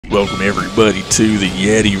Welcome everybody to the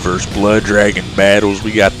Yeti vs. Blood Dragon battles.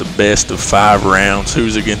 We got the best of 5 rounds.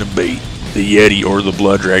 Who's it going to be? The Yeti or the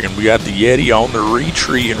Blood Dragon? We got the Yeti on the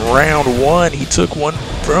retreat in round 1. He took one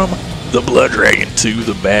from the Blood Dragon to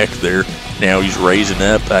the back there. Now he's raising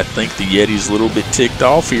up. I think the Yeti's a little bit ticked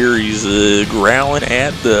off here. He's growling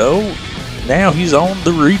at the... Now he's on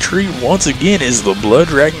the retreat once again. Is the Blood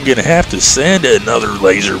Dragon going to have to send another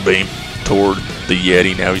laser beam toward the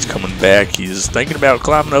Yeti? Now he's coming back. He's thinking about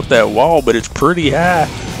climbing up that wall, but it's pretty high.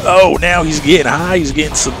 Oh, now he's getting high. He's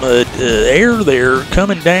getting some air there,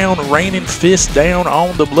 coming down, raining fist down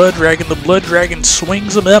on the Blood Dragon. The Blood Dragon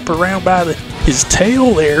swings him up around by his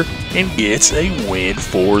tail there and gets a win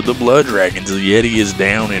for the Blood Dragons. The Yeti is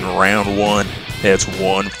down in round 1. That's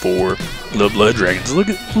 1 for the Blood Dragons. Look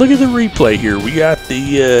at the replay here. We got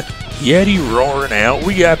the Yeti roaring out.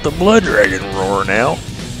 We got the Blood Dragon roaring out.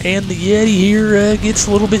 And the Yeti here gets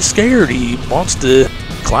a little bit scared. He wants to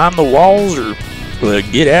climb the walls or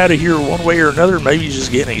get out of here one way or another. Maybe he's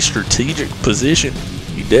just getting a strategic position.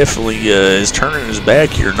 He definitely is turning his back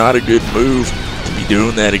here. Not a good move to be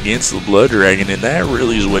doing that against the Blood Dragon. And that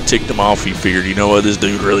really is what ticked him off. He figured, you know what, this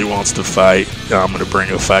dude really wants to fight. I'm going to bring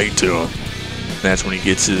a fight to him. And that's when he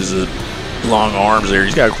gets his long arms there.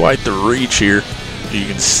 He's got quite the reach here. You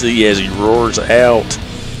can see as he roars out.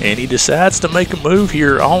 And he decides to make a move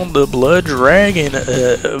here on the Blood Dragon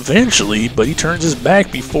eventually, but he turns his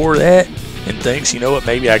back before that and thinks, you know what,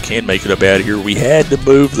 maybe I can make it up out of here. We had to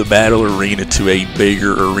move the battle arena to a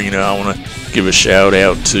bigger arena. I want to give a shout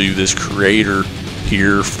out to this creator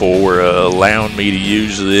here for allowing me to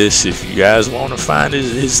use this. If you guys want to find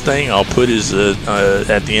his thing, I'll put his,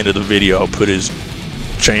 at the end of the video, I'll put his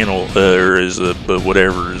channel, or his,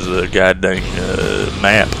 whatever, his goddamn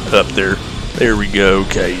map up there. There we go.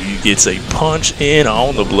 Okay, he gets a punch in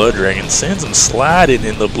on the Blood Dragon, sends him sliding,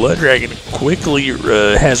 and the Blood Dragon quickly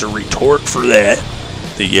has a retort for that.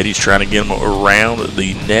 The Yeti's trying to get him around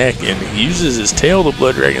the neck and uses his tail, the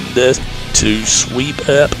Blood Dragon does, to sweep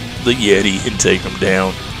up the Yeti and take him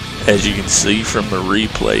down. As you can see from the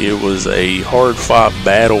replay, it was a hard-fought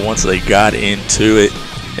battle once they got into it.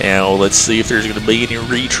 Now, let's see if there's going to be any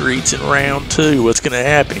retreats in round 2. What's going to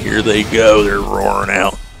happen? Here they go. They're roaring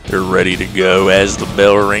out. They're ready to go as the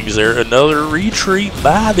bell rings there. Another retreat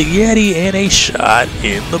by the Yeti and a shot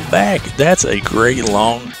in the back. That's a great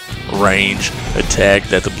long range attack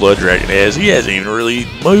that the Blood Dragon has. He hasn't even really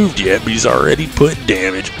moved yet, but he's already putting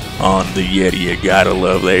damage on the Yeti. You gotta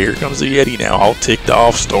love that. Here comes the Yeti now, all ticked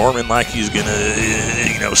off, storming like he's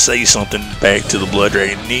gonna, say something back to the Blood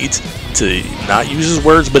Dragon. Needs to not use his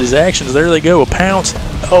words, but his actions. There they go, a pounce.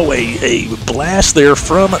 Oh, a blast there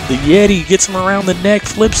from the Yeti. Gets him around the neck,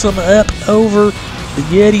 flips him up over. The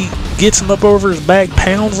Yeti gets him up over his back,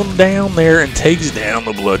 pounds him down there, and takes down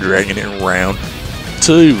the Blood Dragon in round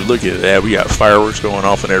 2. Look at that. We got fireworks going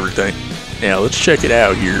off and everything. Now, let's check it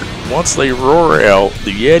out here. Once they roar out,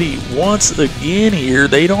 the Yeti, once again here,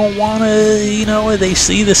 they don't want to, they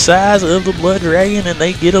see the size of the Blood Dragon and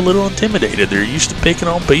they get a little intimidated. They're used to picking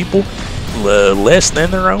on people less than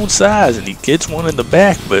their own size, and he gets one in the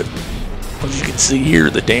back, but as you can see here,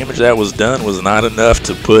 the damage that was done was not enough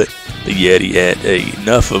to put the Yeti at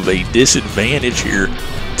enough of a disadvantage here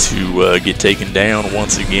to get taken down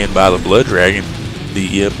once again by the Blood Dragon.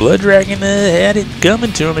 The Blood Dragon had it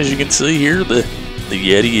coming to him. As you can see here, the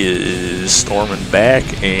Yeti is storming back,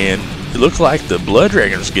 and it looks like the Blood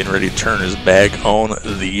Dragon is getting ready to turn his back on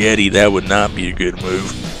the Yeti. That would not be a good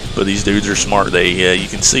move. But these dudes are smart. They, you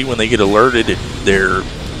can see when they get alerted, the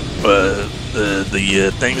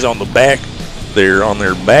things on the back, they're on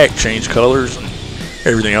their back change colors and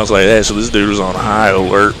everything else like that. So this dude was on high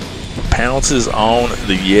alert. Pounces on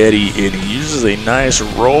the Yeti, and he uses a nice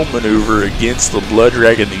roll maneuver against the Blood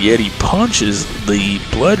Dragon. The Yeti punches the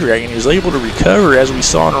Blood Dragon. He was able to recover as we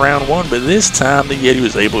saw in round 1, but this time the Yeti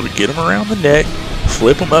was able to get him around the neck,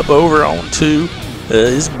 flip him up over onto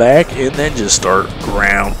his back, and then just start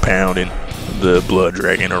ground pounding the Blood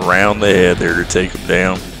Dragon around the head there to take him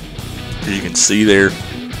down. As you can see there,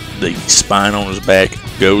 the spine on his back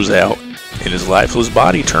goes out, and his lifeless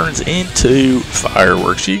body turns into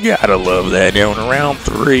fireworks. You gotta love that. Now in round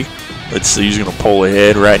 3, let's see who's gonna pull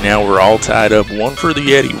ahead. Right now we're all tied up. 1 for the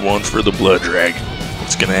Yeti, 1 for the Blood Dragon.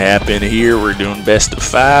 What's gonna happen here? We're doing best of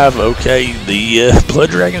 5. Okay, the Blood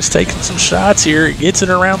Dragon's taking some shots here. It gets it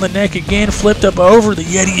around the neck again, flipped up over. The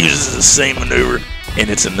Yeti uses the same maneuver, and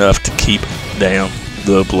it's enough to keep down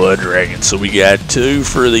the Blood Dragon. So we got 2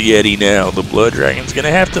 for the Yeti now. The Blood Dragon's gonna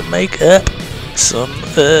have to make up some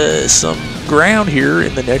ground here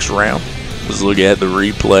in the next round. Let's look at the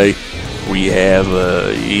replay. We have,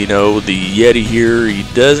 you know, the Yeti here. He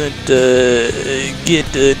doesn't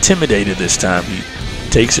get intimidated this time. He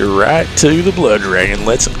takes it right to the Blood Dragon,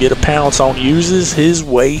 lets him get a pounce on, uses his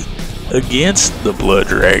weight against the Blood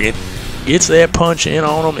Dragon, gets that punch in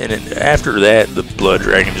on him, and then after that, the Blood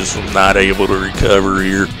Dragon just was not able to recover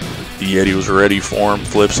here. The Yeti was ready for him,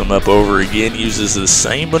 flips him up over again, uses the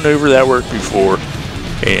same maneuver that worked before,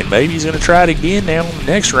 and maybe he's going to try it again now in the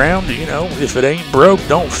next round. You know, if it ain't broke,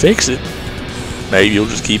 don't fix it. Maybe he'll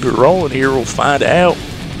just keep it rolling here. We'll find out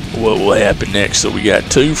what will happen next. So we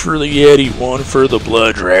got 2 for the Yeti, 1 for the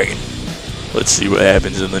Blood Dragon. Let's see what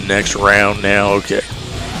happens in the next round now. Okay,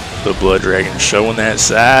 the Blood Dragon showing that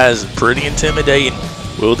size, pretty intimidating.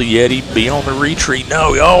 Will the Yeti be on the retreat?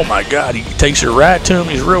 No. Oh my God, he takes it right to him.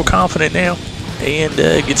 He's real confident now, and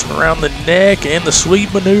gets him around the neck, and the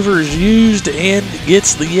sweep maneuver is used and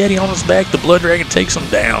gets the Yeti on his back. The Blood Dragon takes him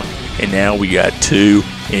down, and now we got 2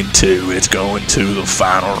 and 2. It's going to the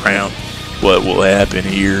final round. What will happen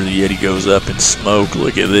here? The Yeti goes up in smoke.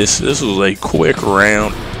 Look at this. This was a quick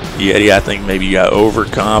round. The Yeti, I think, maybe got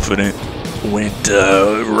overconfident. Went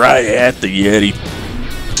right at the Yeti.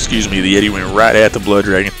 Excuse me, the Yeti went right at the Blood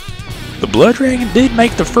Dragon. The Blood Dragon did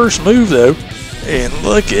make the first move, though. And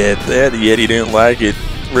look at that. The Yeti didn't like it.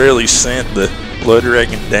 Really sent the Blood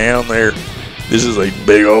Dragon down there. This is a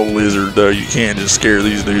big old lizard, though. You can't just scare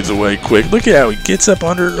these dudes away quick. Look at how he gets up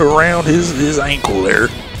around his ankle there.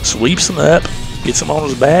 Sweeps him up. Gets him on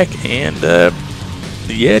his back. And the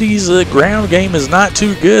Yeti's ground game is not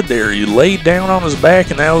too good there. He laid down on his back,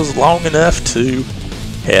 and that was long enough to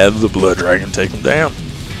have the Blood Dragon take him down.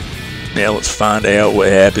 Now let's find out what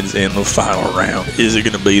happens in the final round. Is it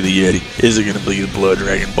going to be the Yeti? Is it going to be the Blood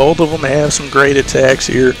Dragon? Both of them have some great attacks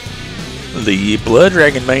here. The Blood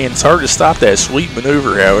Dragon, man, it's hard to stop that sweep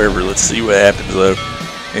maneuver, however. Let's see what happens, though.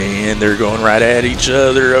 And they're going right at each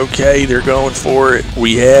other. Okay, they're going for it.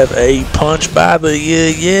 We have a punch by the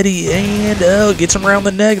Yeti, and gets him around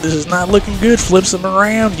the neck. This is not looking good. Flips him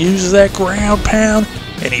around, uses that ground pound,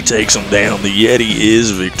 and he takes him down. The Yeti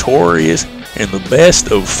is victorious in the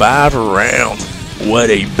best of 5 rounds. What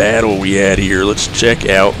a battle we had here. Let's check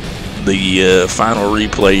out the final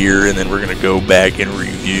replay here, and then we're going to go back and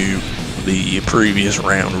review the previous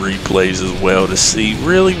round replays as well to see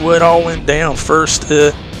really what all went down. First,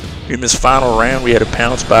 in this final round, we had a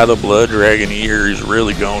pounce by the Blood Dragon here. He's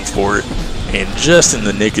really going for it, and just in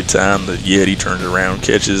the nick of time, the Yeti turns around,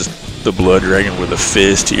 catches the Blood Dragon with a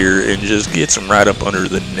fist here, and just gets him right up under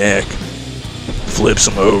the neck, flips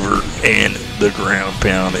him over, and the ground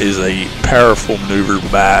pound is a powerful maneuver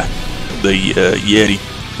by the Yeti.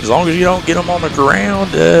 As long as you don't get him on the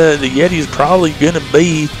ground, the Yeti is probably going to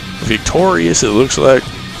be victorious, it looks like.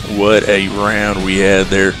 What a round we had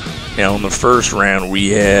there. Now in the first round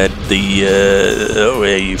we had the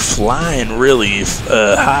a flying, really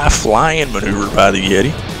high flying maneuver by the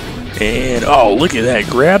Yeti, and oh, look at that,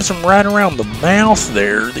 grabs him right around the mouth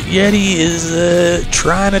there. The Yeti is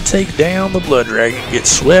trying to take down the Blood Dragon,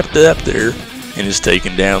 gets swept up there and is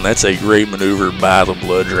taken down. That's a great maneuver by the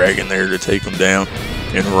Blood Dragon there to take him down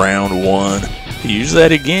in round 1. He used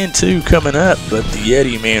that again too coming up, but the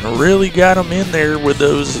Yeti, man, really got him in there with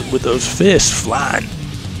those fists flying.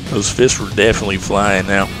 Those fists were definitely flying.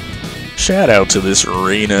 Now, shout out to this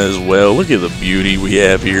arena as well. Look at the beauty we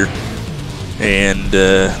have here. And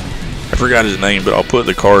I forgot his name, but I'll put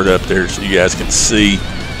the card up there so you guys can see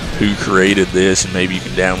who created this, and maybe you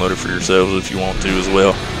can download it for yourselves if you want to as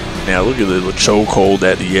well. Now look at the chokehold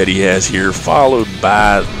that the Yeti has here, followed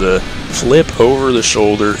by the flip over the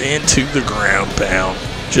shoulder into the ground pound.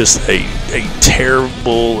 Just a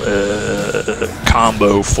terrible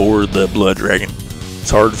combo for the Blood Dragon.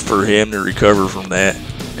 It's hard for him to recover from that,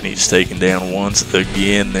 and he's taken down once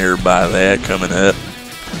again there by that coming up.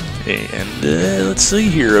 And let's see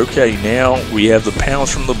here. Okay, now we have the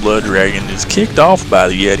pounce from the Blood Dragon. It's kicked off by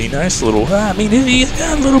the Yeti. Nice little, I mean, he's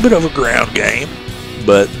got a little bit of a ground game,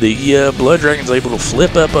 but the Blood Dragon's able to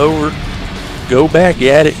flip up over, go back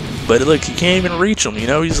at it, but look, he can't even reach him. You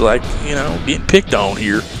know, he's like, you know, getting picked on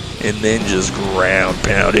here, and then just ground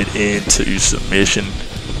pounded into submission.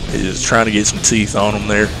 He's trying to get some teeth on him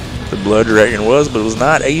there. The Blood Dragon was, but was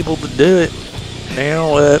not able to do it. Now,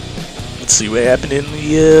 let's see what happened in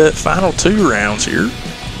the final 2 rounds here.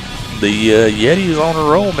 The Yeti is on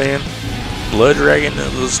a roll, man. Blood Dragon,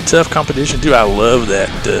 it was tough competition too. I love that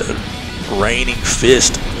raining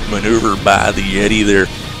fist maneuver by the Yeti there.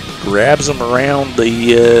 Grabs him around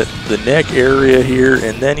the neck area here,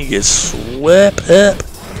 and then he gets swept up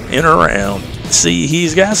and around. See,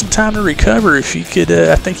 he's got some time to recover. If he could,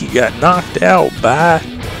 I think he got knocked out by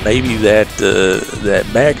maybe that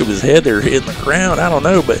back of his head there hitting the ground. I don't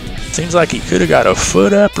know, but Seems like he could have got a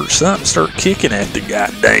foot up or something, start kicking at the guy.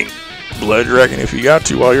 Dang, Blood Dragon, if you got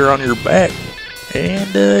to while you're on your back.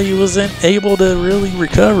 And he wasn't able to really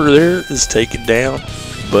recover there, is taken down.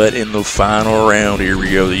 But in the final round, here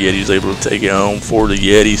we go, the Yeti's able to take it home for the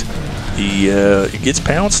Yetis. He gets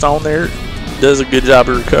pounced on there, does a good job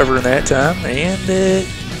of recovering that time, and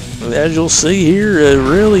as you'll see here,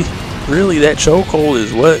 really that chokehold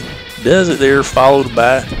is what does it there, followed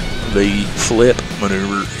by the flip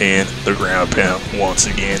maneuver and the ground pound once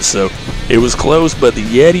again. So it was close, but the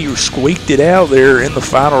Yeti squeaked it out there in the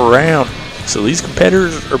final round. So these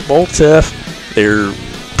competitors are both tough. They're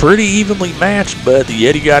pretty evenly matched, but the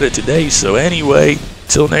Yeti got it today. So anyway,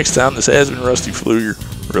 till next time, this has been Rusty Pfluger,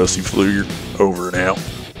 over and out.